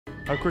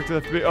How quick do they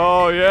have to be?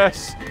 Oh,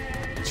 yes.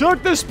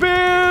 Chuck the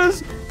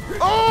spears.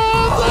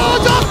 Oh,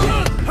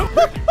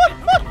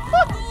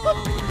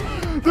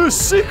 the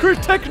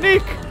secret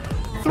technique.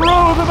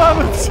 Throw the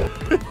mammoths.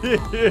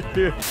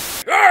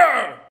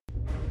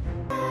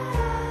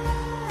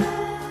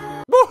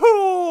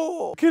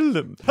 Woohoo! Kill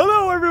them.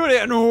 Hello, everybody,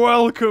 and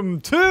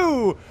welcome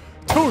to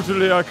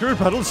Totally Accurate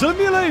Paddle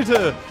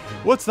Simulator.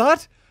 What's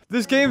that?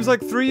 This game's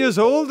like 3 years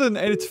old, and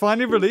it's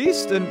finally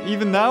released, and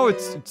even now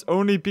it's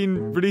only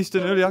been released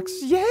in early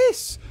access.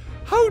 Yes!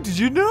 How did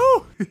you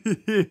know?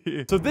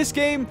 So this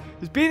game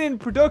has been in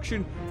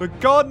production for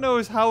God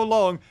knows how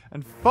long,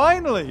 and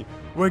finally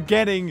we're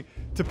getting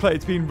to play.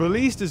 It's been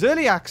released as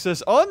early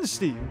access on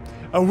Steam,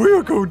 and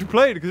we're going to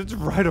play it because it's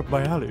right up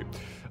my alley.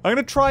 I'm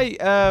gonna try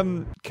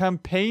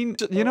campaign.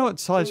 You know what?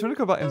 Sorry, I just want to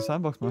go back in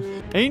sandbox,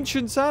 man.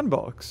 Ancient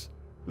sandbox.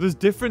 There's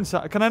different.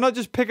 Can I not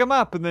just pick a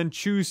map and then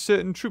choose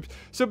certain troops?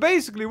 So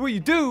basically, what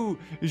you do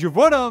is you have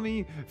one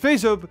army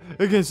face up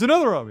against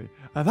another army,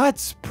 and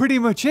that's pretty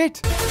much it.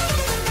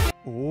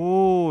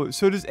 Oh,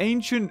 so does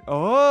ancient?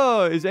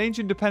 Oh, is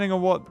ancient depending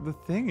on what the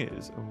thing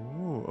is?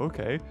 Oh,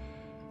 okay.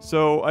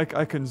 So I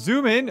can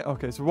zoom in.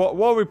 Okay, so what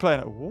are we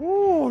playing?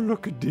 Oh,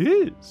 look at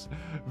this.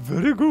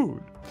 Very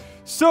good.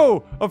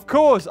 So, of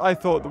course, I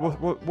thought,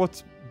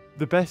 what's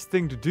the best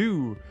thing to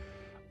do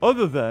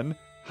other than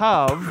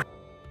have...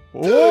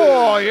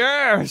 Oh,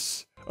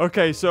 yes!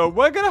 Okay, so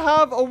we're gonna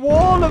have a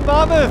wall of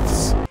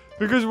mammoths.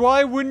 Because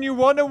why wouldn't you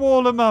want a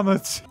wall of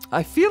mammoths?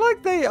 I feel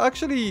like they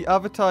actually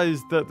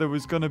advertised that there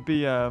was gonna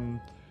be,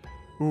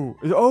 Ooh.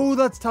 Oh,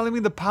 that's telling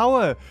me the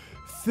power.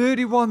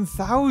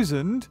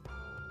 31,000?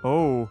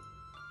 Oh,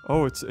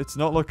 it's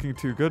not looking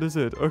too good, is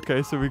it?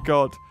 Okay, so we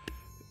got...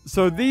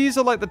 So these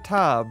are like the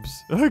tabs.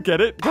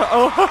 Get it?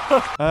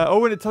 Oh.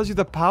 And it tells you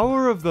the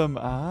power of them.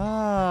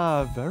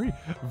 Ah,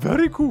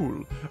 very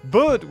cool.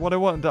 But what I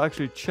wanted to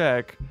actually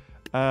check,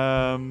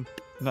 not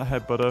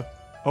headbutter.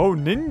 Oh,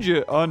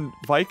 ninja on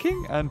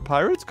Viking and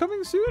pirates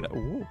coming soon.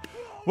 Oh,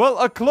 well,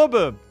 a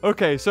clubber.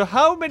 Okay, so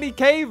how many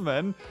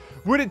cavemen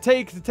would it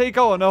take to take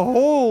on a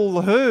whole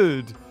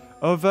herd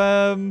of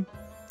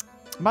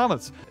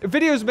mammoths?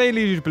 Videos may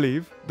lead you to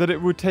believe that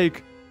it would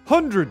take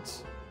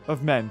hundreds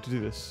of men to do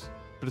this.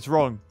 But it's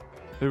wrong.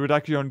 It would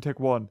actually only take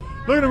one.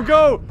 Look at him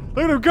go!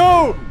 Look at him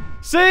go!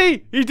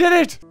 See? He did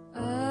it!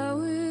 I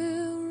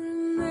will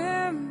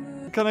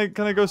remember. Can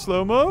I go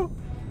slow-mo?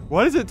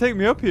 Why does it take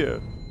me up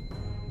here?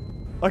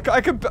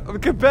 I can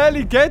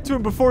barely get to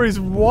him before he's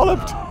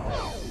walloped.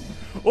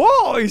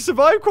 Oh, he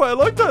survived quite a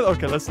long time.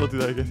 Okay, let's not do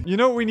that again. You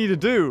know what we need to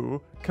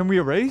do? Can we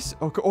erase?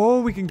 Okay. Oh,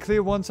 we can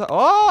clear one side.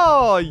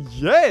 Oh,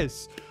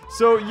 yes!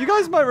 So, you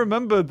guys might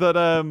remember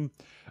that,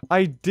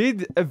 I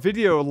did a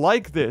video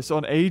like this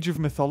on Age of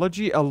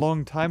Mythology a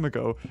long time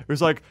ago. It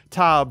was like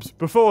tabs,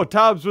 before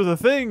tabs was a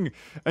thing.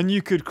 And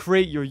you could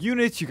create your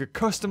units, you could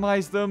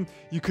customize them,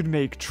 you could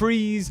make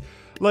trees.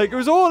 Like, it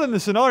was all in the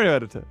scenario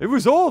editor. It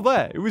was all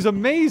there. It was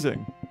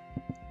amazing.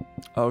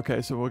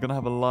 Okay, so we're gonna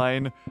have a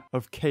line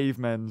of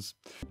cavemen's.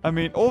 I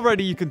mean,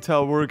 already you can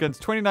tell we're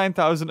against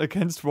 29,000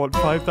 against, what,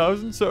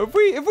 5,000? So if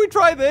we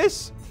try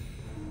this,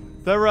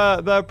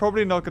 they're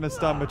probably not gonna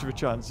stand much of a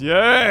chance.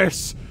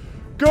 Yes!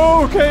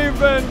 Go,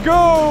 cavemen,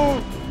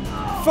 go!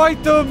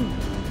 Fight them!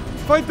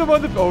 Fight them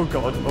on the... Oh,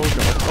 God.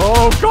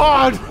 Oh,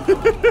 God!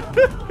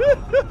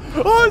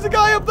 Oh, there's a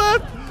guy up there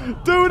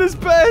doing his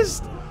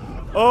best!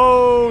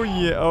 Oh,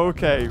 yeah.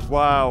 Okay.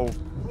 Wow.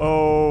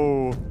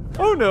 Oh.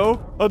 Oh,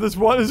 no. Oh, there's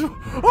one.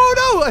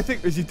 Oh, no! I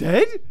think... Is he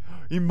dead?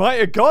 He might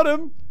have got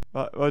him.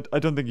 I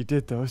don't think he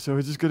did, though, so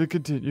we're just going to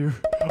continue.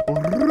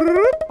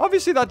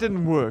 Obviously, that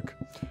didn't work.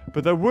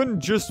 But there wouldn't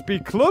just be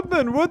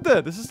clubmen, would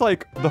there? This is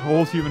like the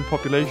whole human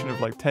population of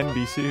like 10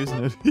 BC,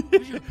 isn't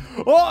it?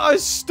 Oh, a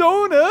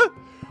stoner!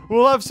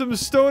 We'll have some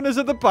stoners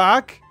at the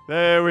back.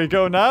 There we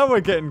go. Now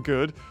we're getting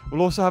good.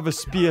 We'll also have a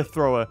spear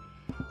thrower.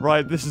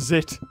 Right, this is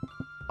it.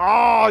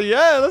 Oh,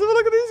 yeah. Let's have a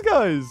look at these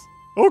guys.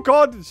 Oh,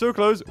 God. So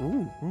close.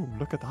 Ooh,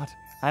 look at that.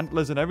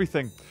 Antlers and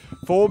everything.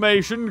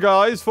 Formation,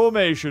 guys.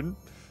 Formation.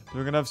 So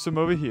we're going to have some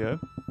over here.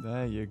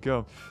 There you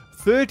go.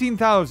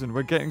 13,000.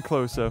 We're getting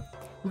closer.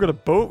 We've got a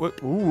boat.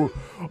 Ooh.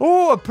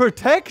 Oh, a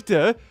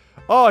protector.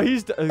 Oh,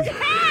 he's...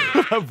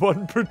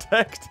 one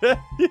protector.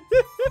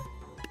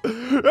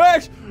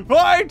 Yes,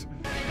 fight!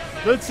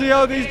 Let's see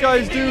how these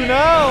guys do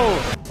now.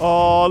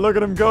 Oh, look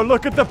at him go.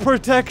 Look at the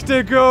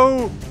protector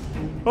go.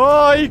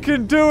 Oh, he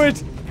can do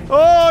it.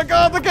 Oh,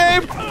 God, the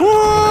game.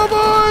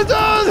 Oh,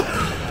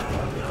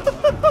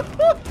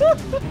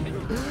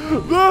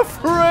 the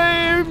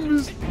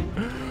frames.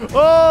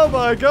 Oh,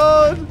 my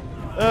God.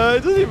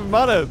 It doesn't even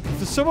matter.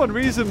 For some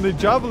reason, the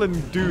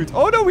javelin dude...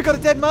 Oh, no, we got a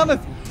dead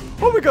mammoth.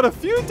 Oh, we got a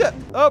few dead...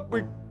 Oh,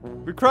 we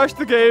crashed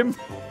the game.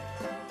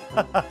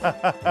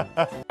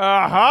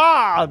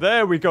 Aha!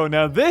 There we go.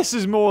 Now, this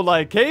is more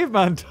like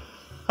caveman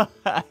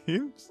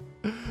times.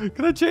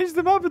 Can I change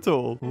the map at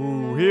all?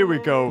 Ooh, here we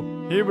go.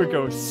 Here we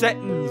go.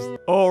 Settings.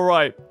 All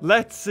right.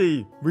 Let's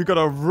see. We got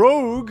a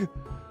rogue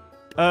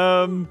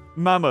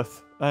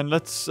mammoth. And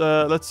let's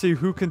see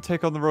who can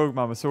take on the rogue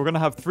mammoth. So we're gonna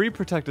have 3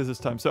 protectors this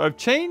time. So I've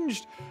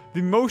changed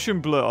the motion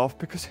blur off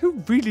because who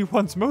really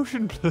wants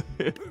motion blur?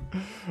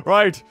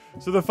 Right.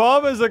 So the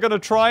farmers are gonna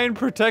try and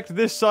protect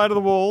this side of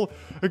the wall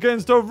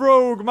against a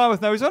rogue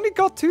mammoth. Now he's only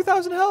got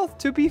 2,000 health,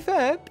 to be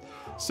fair.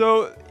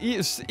 So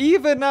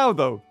even now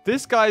though,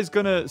 this guy's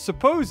gonna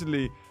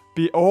supposedly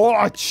be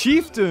a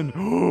chieftain.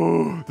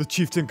 Oh, the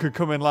chieftain could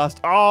come in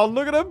last. Oh,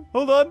 look at him.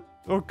 Hold on.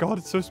 Oh god,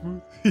 it's so smooth.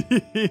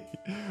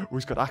 Oh,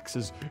 he's got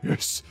axes.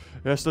 Yes.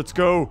 Yes, let's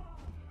go.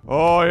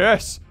 Oh,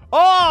 yes.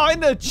 Oh,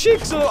 in the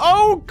cheeks.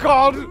 Oh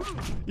god.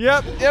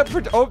 Yep.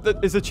 Oh,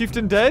 is the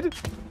chieftain dead?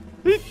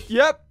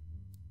 Yep.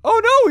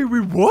 Oh no,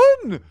 we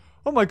won.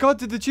 Oh my god,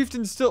 did the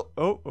chieftain still...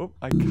 Oh,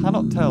 I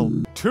cannot tell.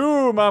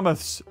 2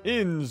 mammoths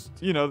in,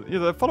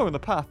 they're following the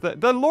path.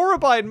 They're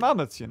law-abiding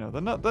mammoths,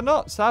 They're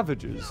not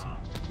savages.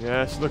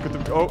 Yes, look at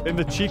them. Oh, in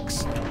the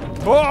cheeks.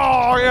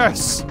 Oh,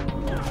 yes.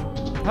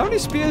 How many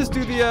spears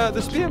do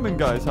the spearmen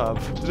guys have?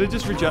 Do they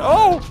just regen?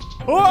 Oh,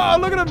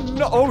 look at him.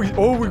 No,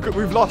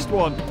 we've lost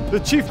one. The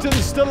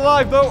chieftain's still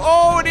alive, though.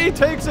 Oh, and he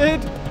takes a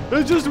hit.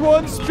 There's just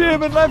 1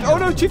 spearman left. Oh,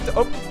 no, chieftain.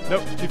 Oh, no,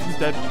 chieftain's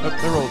dead. Oh,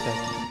 they're all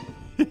dead.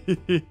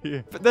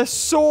 But they're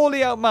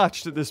sorely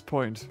outmatched at this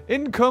point.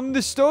 In come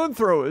the stone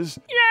throwers.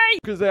 Yay!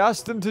 Because they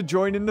asked them to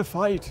join in the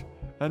fight.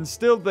 And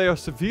still, they are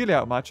severely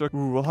outmatched.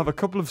 Ooh, we'll have a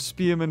couple of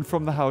spearmen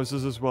from the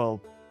houses as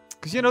well.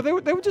 Because, they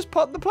were just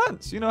potting the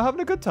plants,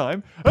 having a good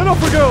time. And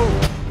off we go!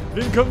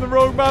 In come the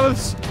rogue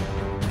mammoths.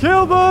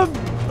 Kill them!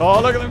 Oh,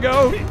 look at them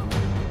go! He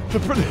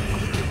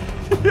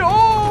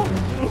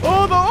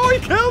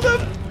killed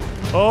him!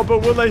 Oh,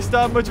 but will they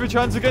stand much of a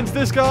chance against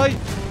this guy?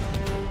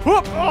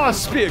 Whoop! Oh,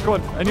 spear! Go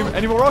on.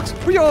 Any more rocks?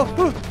 The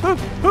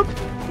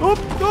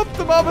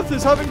mammoth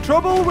is having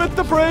trouble with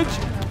the bridge.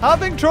 Oh,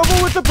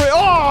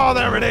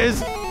 there it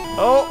is!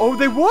 Oh,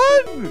 they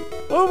won!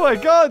 Oh my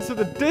god, so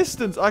the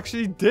distance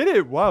actually did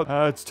it. Wow.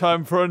 It's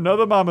time for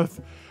another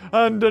mammoth.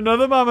 And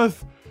another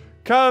mammoth.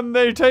 Can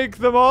they take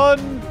them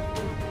on?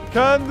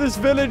 Can this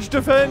village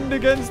defend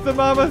against the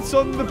mammoths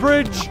on the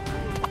bridge?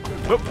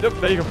 Oh,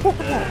 there you go.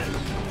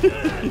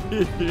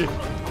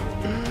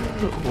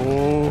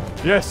 Oh,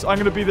 yes, I'm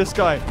going to be this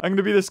guy. I'm going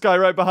to be this guy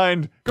right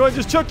behind. Go on,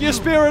 just chuck your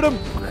spear at him.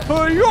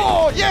 Oh,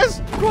 yes!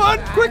 Go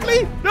on,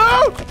 quickly!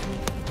 No!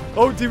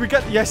 Oh, did we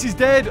get... Yes, he's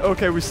dead.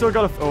 Okay, we still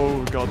got a...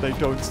 Oh, God, they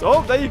don't...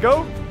 Oh, there you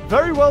go.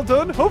 Very well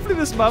done. Hopefully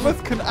this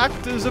mammoth can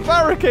act as a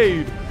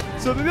barricade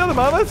so that the other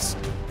mammoths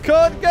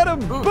can't get him.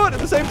 But at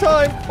the same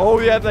time... Oh,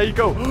 yeah, there you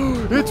go.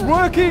 It's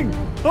working.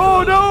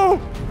 Oh, no.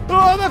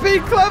 Oh, they're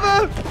being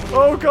clever.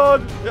 Oh,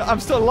 God. I'm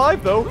still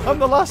alive, though. I'm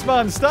the last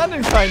man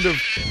standing, kind of.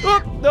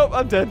 Oh, no,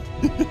 I'm dead.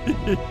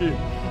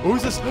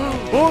 Who's this?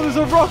 Oh, there's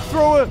a rock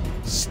thrower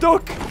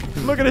stuck.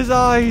 Look at his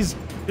eyes.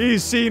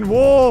 He's seen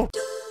war.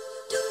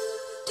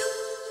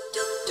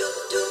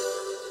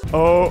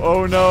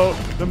 Oh no.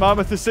 The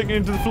mammoth is sinking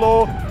into the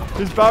floor.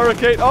 His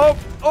barricade. Oh,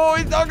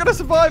 he's not going to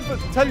survive. But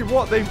tell you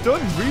what, they've done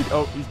really...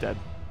 Oh, he's dead.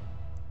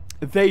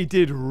 They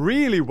did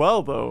really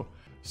well, though.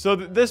 So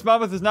this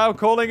mammoth is now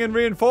calling in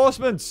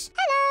reinforcements.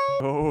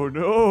 Hello. Oh,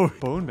 no.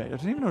 Bone mage. I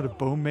don't even know what a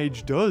bone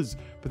mage does.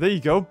 But there you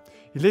go.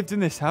 He lived in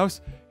this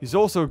house. He's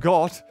also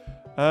got...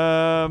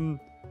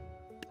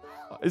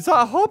 Is that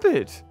a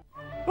hobbit?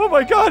 Oh,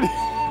 my God.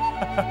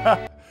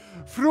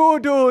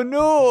 Frodo,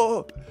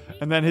 no.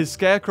 And then his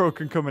scarecrow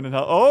can come in and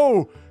help.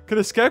 Oh, can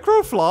a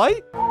scarecrow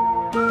fly?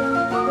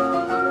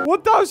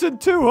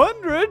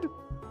 1,200?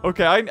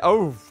 Okay,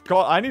 oh,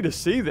 God, I need to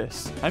see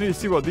this. I need to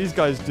see what these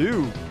guys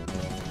do.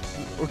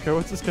 Okay,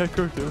 what's the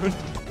scarecrow doing?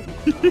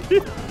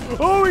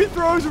 Oh, he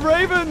throws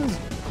ravens.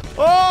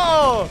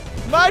 Oh,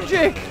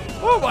 magic.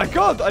 Oh, my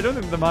God. I don't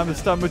think the man will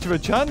stand much of a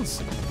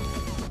chance.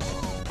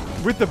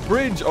 With the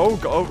bridge. Oh,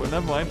 God. Oh,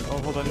 never mind. Oh,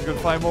 hold on. He's going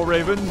to find more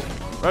ravens.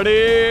 Ready?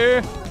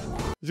 Is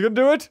he going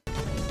to do it?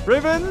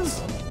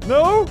 Ravens?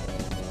 No?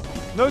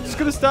 No, just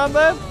gonna stand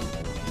there?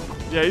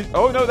 Yeah,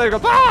 oh no, there you go.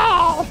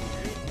 Ah!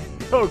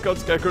 Oh god,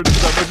 Scarecrow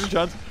doesn't have much of a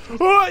chance.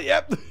 Oh,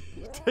 yep.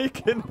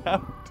 Taken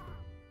out.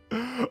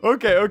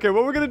 Okay,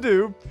 what we're gonna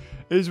do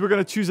is we're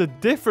gonna choose a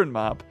different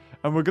map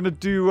and we're gonna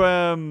do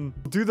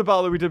the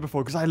battle that we did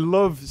before because I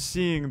love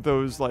seeing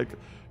those like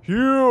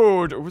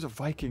huge... Oh, was it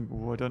Viking?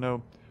 Oh, I don't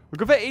know. We'll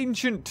go for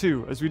Ancient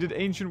 2, as we did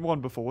Ancient 1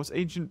 before. What's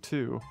Ancient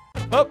 2?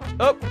 Up.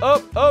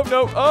 Oh,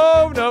 no.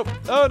 Oh, no.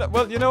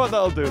 Well, you know what?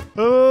 That'll do.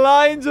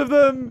 Lines of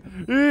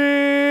them.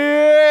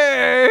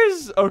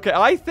 Yes. Okay,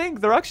 I think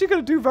they're actually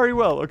going to do very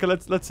well. Okay,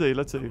 let's see.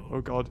 Oh,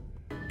 God.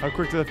 How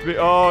quick do they have to be?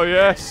 Oh,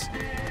 yes.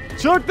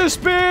 Chuck the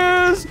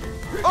spears.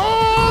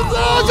 Oh,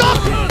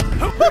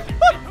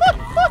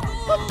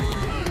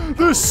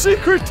 the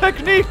secret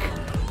technique.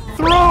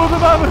 Throw the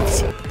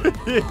mammoths.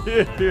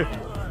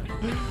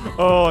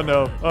 Oh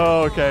no.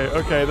 Oh,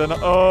 okay. Then.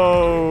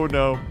 Oh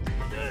no.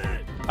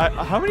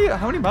 How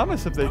many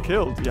mammoths have they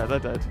killed? Yeah, they're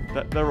dead.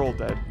 They're all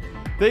dead.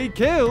 They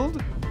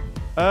killed.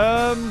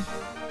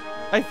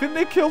 I think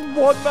they killed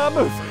 1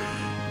 mammoth.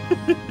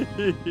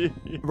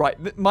 Right.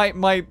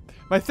 My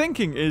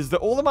thinking is that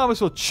all the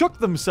mammoths will chuck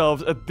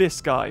themselves at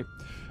this guy,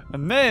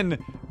 and then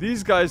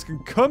these guys can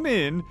come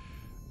in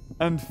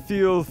and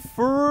feel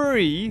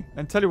free.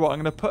 And tell you what, I'm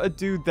going to put a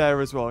dude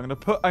there as well. I'm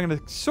going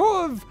to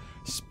sort of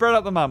spread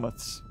out the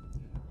mammoths.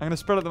 I'm going to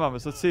spread out the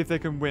mammoths. Let's see if they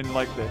can win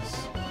like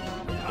this.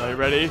 Are you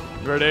ready?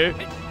 Ready?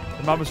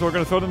 The mammoths are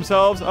going to throw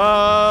themselves.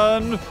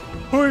 And...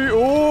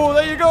 oh,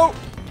 there you go.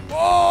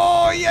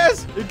 Oh,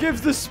 yes. It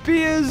gives the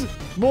spears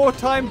more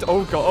time to...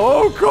 oh, God.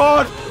 Oh,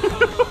 God.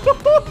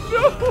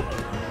 No.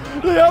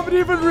 They haven't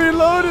even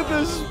reloaded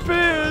the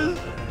spears.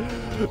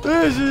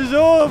 This is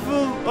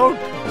awful. Oh,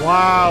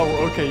 wow.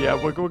 Okay,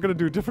 yeah, we're going to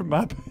do a different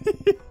map.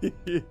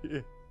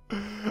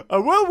 I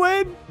will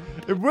win.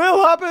 It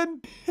will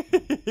happen. Oh,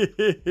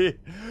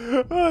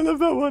 I love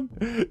that one.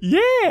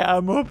 Yeah,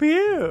 I'm up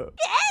here.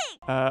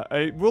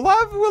 We'll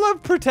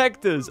have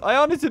protectors. I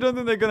honestly don't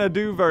think they're going to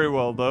do very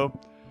well, though.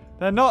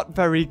 They're not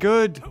very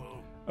good.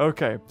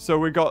 Okay, so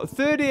we got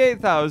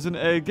 38,000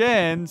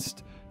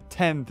 against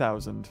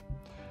 10,000.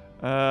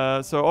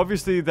 So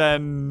obviously they're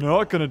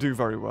not going to do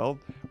very well.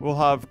 We'll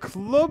have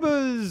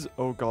clubbers.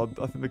 Oh god,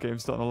 I think the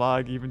game's starting to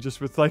lag even just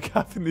with like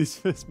having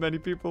this many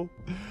people.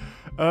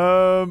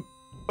 Oh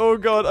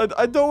god,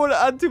 I don't want to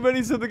add too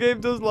many so the game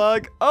does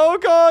lag. Oh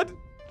god.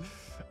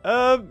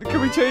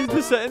 Can we change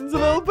the settings a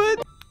little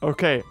bit?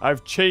 Okay,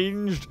 I've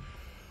changed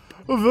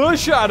the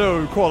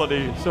shadow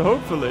quality. So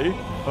hopefully,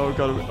 oh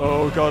god,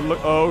 look,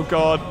 oh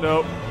god,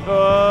 no.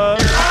 Oh,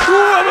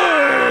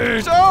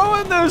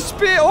 and the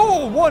spear.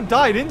 Oh, one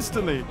died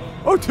instantly.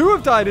 Oh, two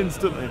have died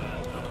instantly.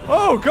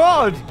 Oh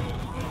god.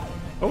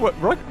 Oh, what?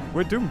 Right,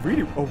 we're doing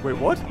really. Oh wait,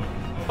 what?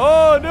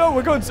 Oh no,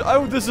 we're going.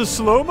 Oh, this is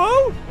slow-mo.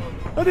 I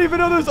didn't even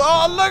know there's.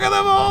 Oh, look at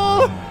them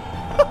all.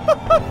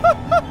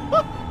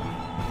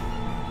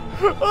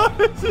 Oh,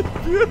 this is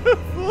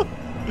beautiful.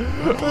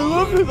 I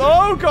love this.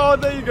 Oh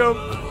god, there you go.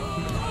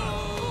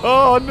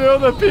 Oh no,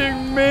 they're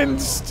being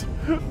minced.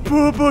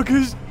 Poor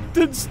buggers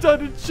didn't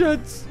stand a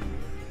chance.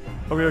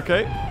 Are we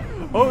okay?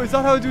 Oh, is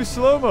that how I do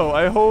slow-mo?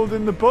 I hold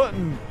in the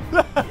button.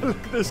 Look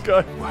at this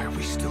guy. Why are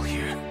we still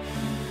here?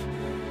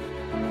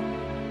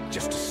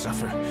 Just to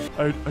suffer.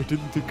 I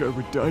didn't think I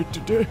would die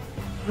today.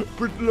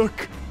 But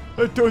look,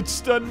 I don't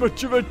stand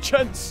much of a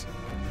chance.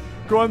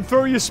 Go on,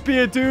 throw your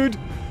spear, dude.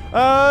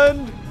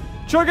 And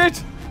chug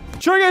it.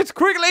 Chug it,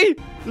 quickly.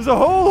 There's a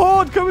whole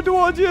horde coming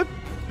towards you.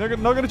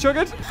 Not gonna chug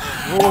it.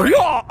 Oh,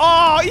 yeah.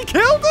 Oh, he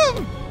killed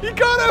him. He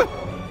got him.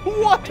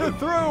 What a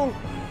throw.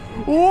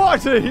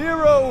 What a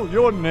hero.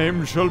 Your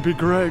name shall be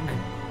Greg.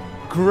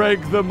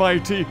 Greg the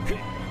Mighty.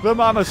 The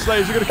Mammoth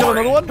Slayers. You're gonna kill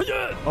another one?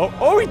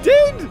 Oh, he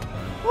did.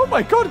 Oh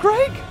my god,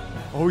 Greg.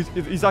 Oh,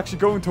 he's actually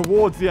going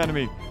towards the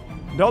enemy.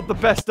 Not the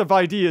best of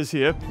ideas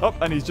here. Oh,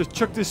 and he's just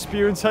chucked his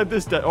spear inside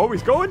this dead. Oh,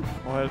 he's going.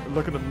 Oh,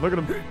 look at him. Look at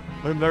him. Look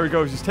at him. There he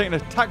goes. He's taking a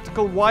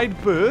tactical wide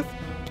berth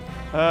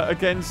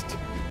against...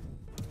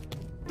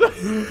 No!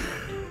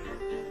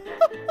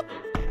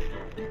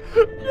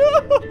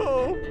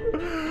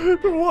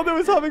 The one that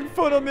was having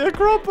fun on the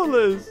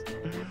Acropolis.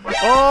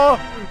 Oh,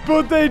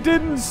 but they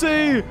didn't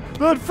see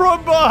that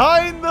from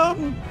behind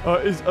them.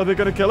 Are they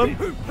going to kill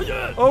him?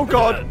 Oh,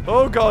 God.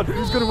 Oh, God.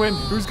 Who's going to win?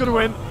 Who's going to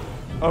win?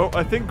 Oh,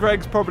 I think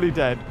Greg's probably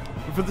dead.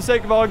 But for the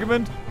sake of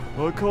argument,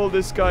 we'll call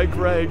this guy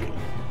Greg.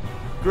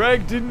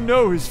 Greg didn't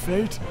know his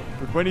fate,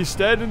 but when he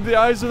stared into the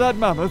eyes of that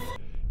mammoth,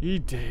 he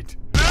did.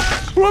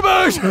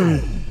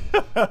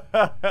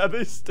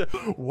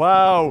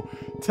 Wow.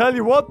 Tell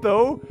you what,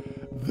 though.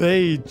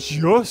 They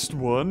just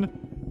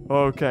won.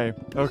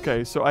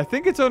 Okay. So I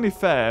think it's only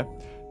fair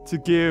to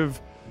give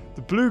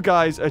the blue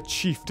guys a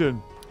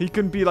chieftain. He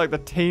can be like the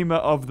tamer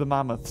of the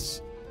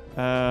mammoths.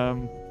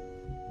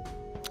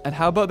 And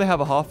how about they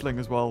have a halfling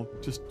as well?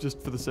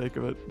 Just for the sake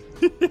of it.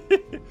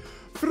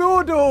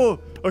 Frodo!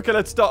 Okay,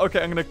 let's start.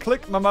 Okay, I'm going to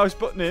click my mouse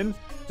button in.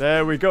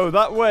 There we go.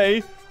 That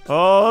way.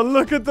 Oh,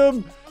 look at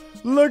them.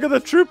 Look at the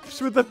troops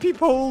with the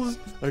peepholes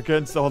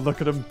against... Oh,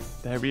 look at him.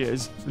 There he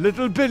is.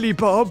 Little Billy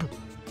Bob.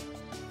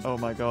 Oh,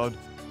 my God.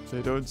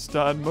 They don't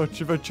stand much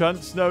of a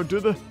chance now,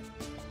 do they?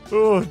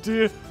 Oh,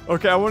 dear.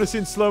 Okay, I want to see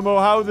in slow-mo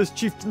how this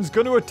chieftain's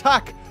going to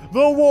attack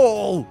the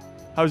wall.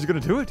 How's he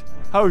going to do it?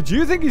 How do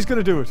you think he's going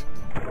to do it?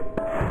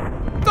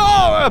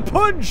 Oh, a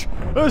punch!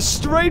 A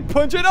straight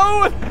punch. And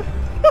oh,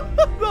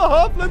 the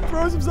halfling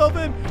throws himself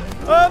in.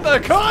 And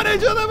the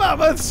carnage of the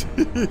mammoths.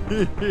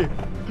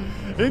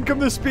 In come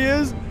the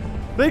spears.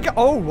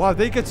 Oh, wow,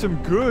 they get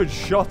some good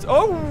shots.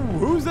 Oh,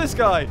 who's this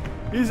guy?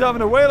 He's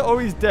having a whale. Oh,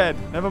 he's dead.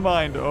 Never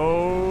mind.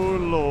 Oh,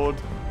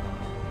 Lord.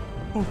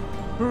 Oh,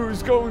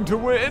 who's going to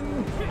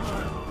win?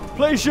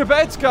 Place your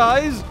bets,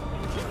 guys.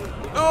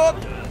 Oh,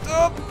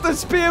 the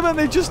spearmen,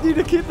 they just need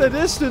to keep their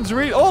distance.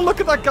 Oh, look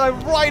at that guy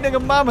riding a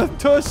mammoth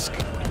tusk.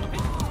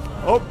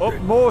 Oh,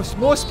 more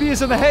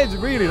spears in the head,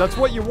 really. That's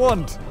what you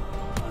want.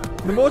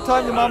 The more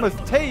time the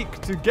mammoth take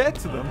to get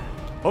to them.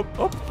 Oh,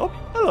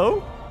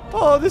 hello.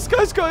 Oh, this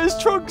guy's got his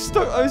trunk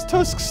stuck, his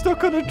tusk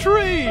stuck on a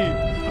tree.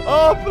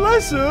 Oh,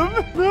 bless him.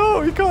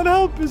 No, he can't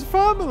help his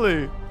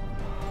family.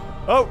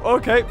 Oh,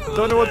 okay.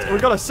 Don't know what. We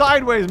got a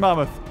sideways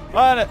mammoth.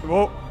 And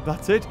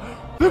that's it.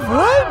 They've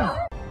won.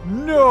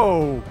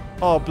 No.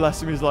 Oh,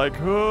 bless him. He's like,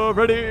 oh,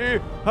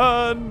 ready.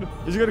 And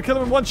is he going to kill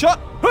him in one shot?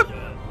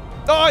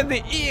 Oh, in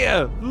the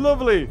ear.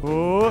 Lovely.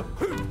 Oh,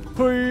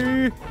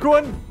 hoi. Go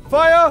on,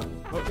 fire.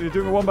 Oh, you're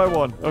doing it one by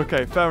one.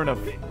 Okay, fair enough.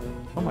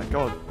 Oh my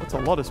god, that's a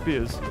lot of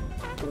spears.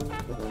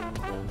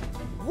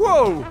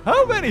 Whoa,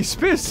 how many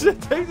spears does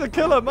it take to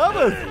kill a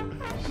mammoth?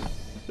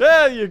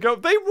 There you go.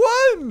 They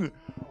won.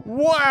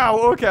 Wow.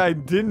 Okay, I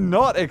did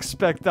not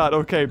expect that.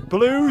 Okay,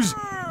 blues,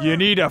 you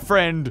need a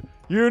friend.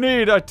 You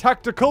need a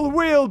tactical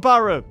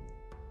wheelbarrow.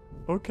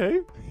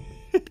 Okay.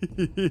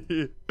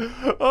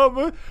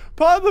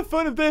 Part of the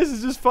fun of this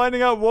is just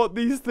finding out what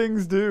these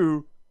things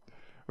do.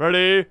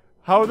 Ready?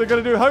 How are they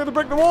going to do? How are they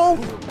going to break the wall?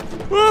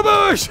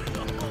 Whoosh!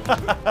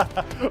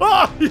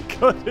 Oh, he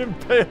got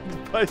impaled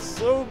by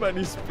so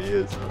many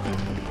spears.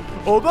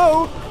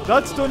 Although,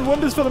 that's done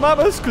wonders for the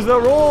mammoths because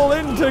they're all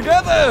in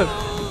together.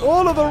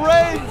 All of the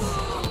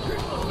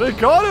reds. They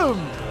got him.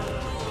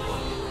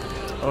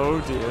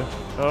 Oh, dear.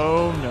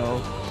 Oh,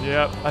 no.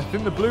 Yep, I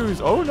think the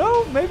blues... Oh,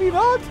 no, maybe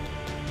not.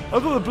 I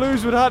thought the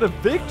blues would have had a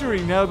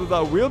victory now that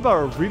that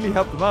wheelbarrow really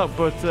helped them out.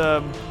 But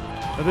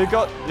they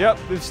got... Yep,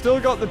 they've still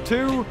got the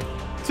two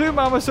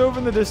mammoths over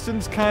in the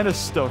distance kind of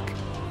stuck.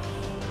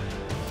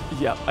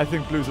 Yeah, I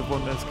think blues have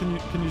won this.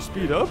 Can you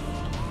speed up?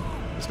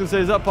 I was going to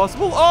say, is that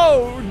possible?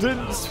 Oh,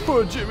 didn't.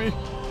 Poor Jimmy.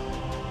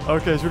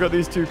 Okay, so we got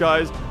these two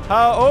guys.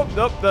 How? Oh,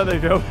 nope, there they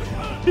go.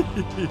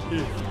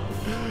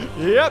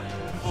 Yep,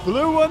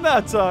 blue won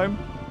that time.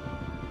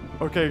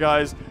 Okay,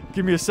 guys,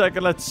 give me a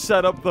second. Let's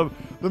set up the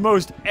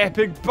most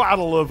epic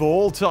battle of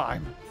all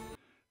time.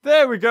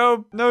 There we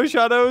go. No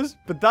shadows,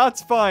 but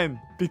that's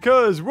fine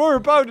because we're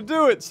about to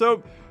do it.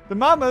 So the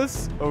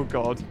mammoths... Oh,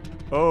 God.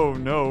 Oh,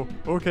 no.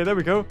 Okay, there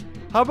we go.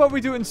 How about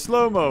we do it in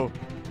slow-mo?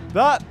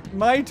 That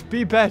might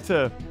be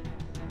better.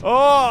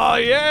 Oh,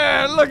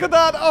 yeah. Look at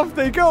that. Off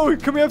they go.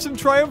 Can we have some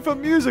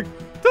triumphant music?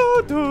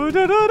 So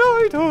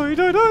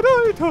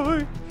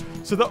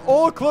they're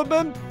all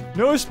clubmen.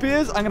 No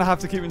spears. I'm going to have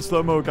to keep it in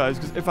slow-mo, guys,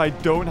 because if I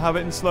don't have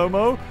it in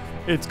slow-mo,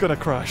 it's going to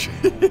crash.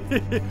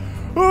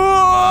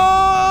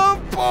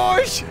 Oh,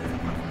 push!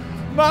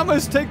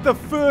 Mammoths take the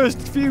first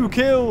few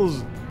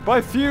kills. By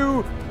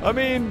few, I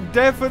mean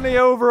definitely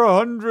over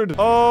 100.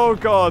 Oh,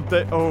 God.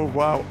 Oh,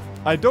 wow.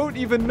 I don't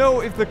even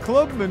know if the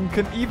clubmen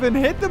can even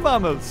hit the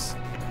mammoths.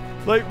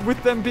 Like,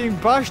 with them being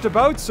bashed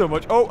about so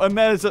much. Oh, and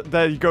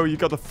there you go. You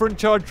got the front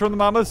charge from the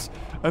mammoths.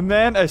 And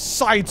then a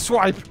side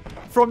swipe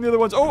from the other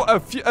ones. Oh,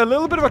 a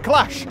little bit of a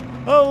clash.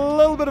 A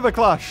little bit of a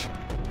clash.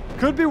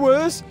 Could be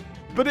worse,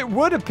 but it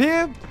would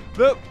appear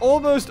that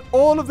almost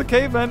all of the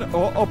cavemen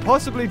are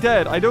possibly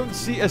dead. I don't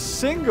see a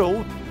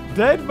single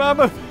dead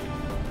mammoth.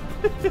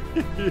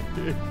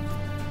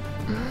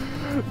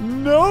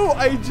 No,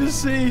 I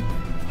just see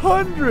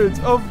hundreds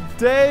of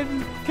dead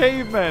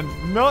cavemen.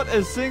 Not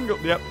a single...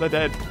 Yep, they're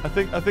dead. I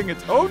think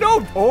it's... Oh,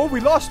 no! Oh, we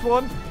lost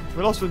one.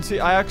 We lost one. See,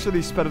 I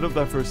actually sped it up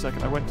there for a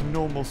second. I went to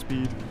normal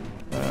speed.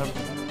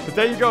 But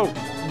there you go.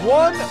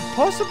 One,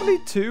 possibly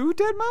two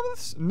dead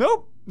mammoths?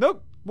 Nope.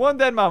 Nope. One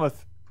dead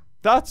mammoth.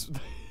 That's...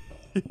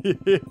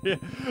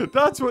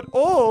 That's what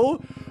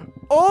all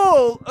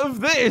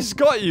of this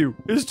got you.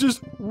 Is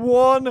just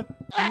one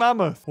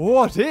mammoth.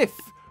 What if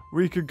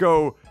we could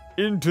go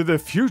into the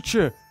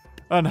future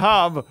and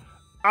have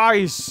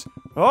ice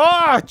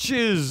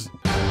archers?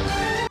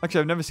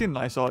 Actually, I've never seen an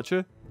ice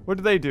archer. What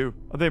do they do?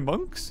 Are they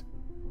monks?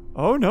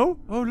 Oh, no.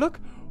 Oh,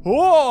 look.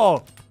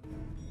 Oh!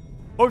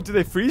 Oh, do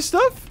they freeze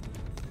stuff?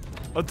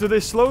 Or do they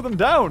slow them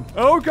down?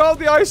 Oh, God,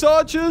 the ice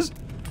archers.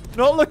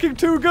 Not looking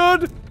too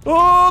good.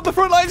 Oh, the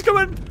front line's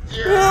coming.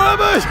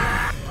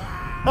 Yeah.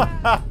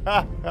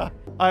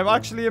 I'm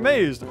actually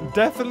amazed.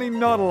 Definitely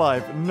not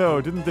alive.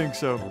 No, didn't think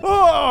so.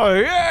 Oh,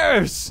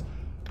 yes.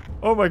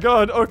 Oh, my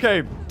God.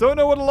 Okay. Don't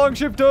know what a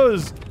longship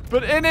does,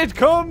 but in it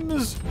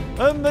comes.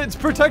 And it's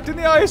protecting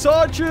the ice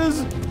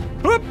archers.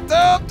 Whoop,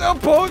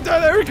 oh,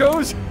 there he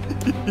goes.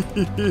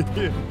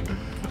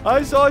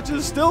 Ice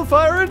archers still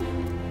firing.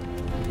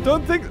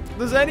 Don't think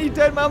there's any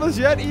dead mammoths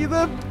yet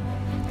either.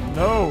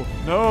 No.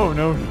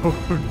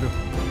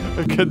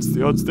 Against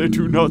the odds, they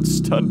do not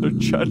stand a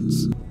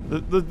chance.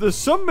 There's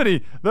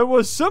somebody. There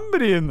was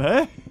somebody in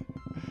there.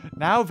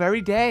 Now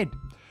very dead.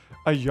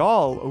 A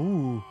Jarl.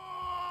 Ooh.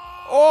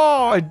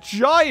 Oh, a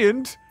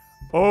giant.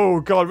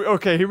 Oh, God.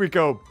 Okay, here we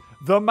go.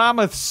 The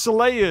Mammoth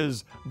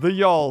Slayers. The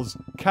Jarls.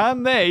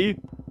 Can they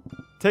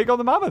take on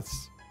the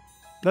mammoths?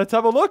 Let's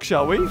have a look,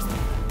 shall we?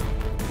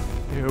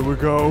 Here we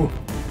go.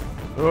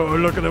 Oh,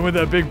 look at them with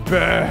their big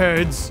bare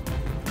heads.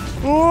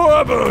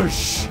 Oh,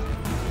 bush.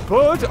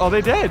 But are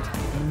they dead?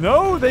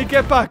 No, they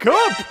get back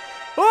up.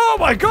 Oh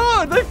my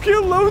God, they've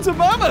killed loads of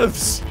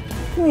mammoths.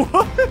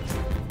 What?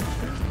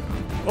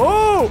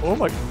 Oh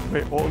my.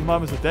 Wait, all the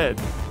mammoths are dead.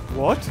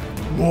 What?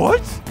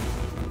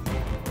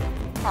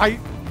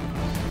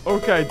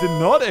 Okay, I did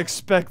not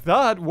expect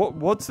that.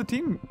 What's the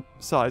team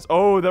size?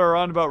 Oh, they're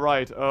around about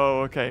right.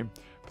 Oh, okay.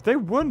 But they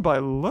won by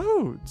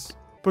loads.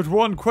 But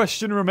one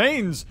question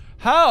remains.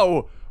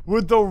 How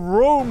would the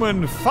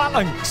Roman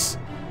phalanx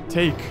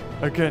take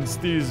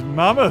against these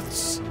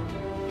mammoths?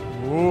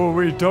 Oh,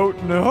 we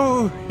don't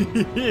know.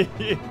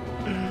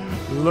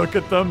 Look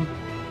at them.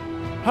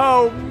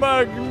 How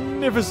magnificent.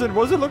 magnificent.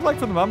 What does it look like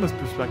from the mammoth's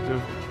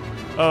perspective?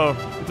 Oh,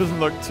 it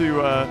doesn't look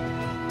too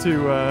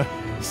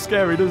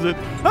scary, does it?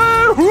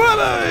 Oh,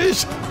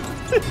 whoopish!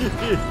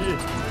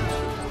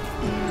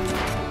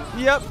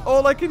 Yep,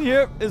 all I can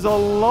hear is a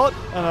lot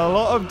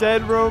of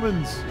dead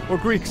Romans. Or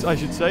Greeks, I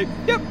should say.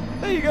 Yep,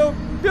 there you go.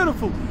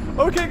 Beautiful.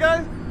 Okay,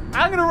 guys.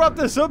 I'm going to wrap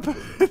this up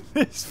in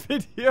this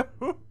video.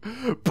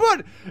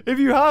 But if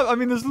you have, I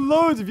mean, there's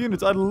loads of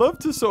units. I'd love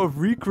to sort of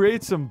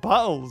recreate some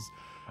battles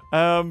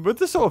with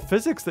the sort of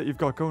physics that you've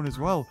got going as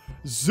well.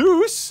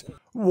 Zeus?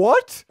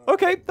 What?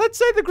 Okay, let's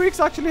say the Greeks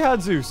actually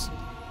had Zeus.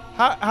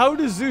 How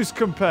does Zeus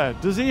compare?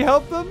 Does he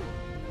help them?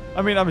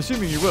 I mean, I'm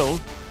assuming he will.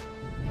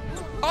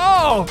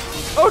 Oh,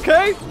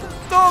 okay.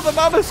 Oh, the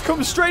mammoths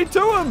come straight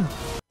to him.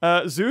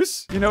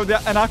 Zeus, you know,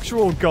 an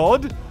actual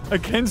god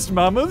against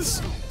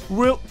mammoths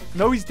will...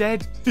 No, he's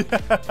dead.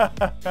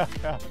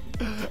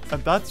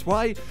 And that's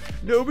why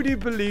nobody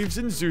believes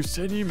in Zeus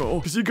anymore.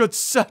 Because he got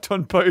sat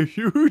on by a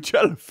huge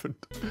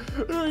elephant.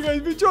 Alright, guys,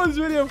 if you enjoyed this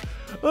video,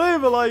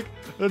 leave a like.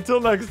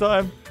 Until next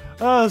time,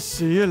 I'll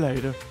see you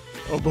later.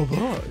 Oh,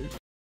 bye-bye.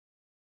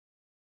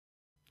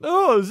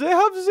 Oh, they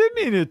have the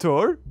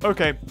Minotaur.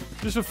 Okay,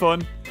 just for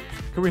fun.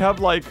 Can we have,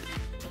 like,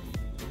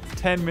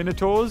 10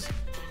 Minotaurs?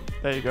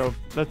 There you go.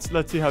 Let's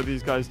see how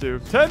these guys do.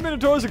 10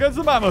 Minotaurs against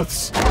the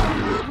mammoths.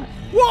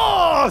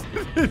 What?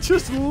 It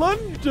just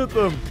lunged at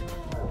them.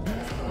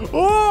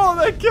 Oh,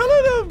 they're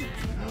killing him.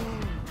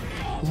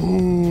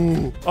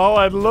 Ooh. Oh,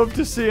 I'd love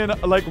to see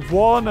like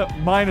one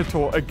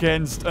Minotaur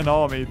against an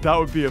army. That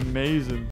would be amazing.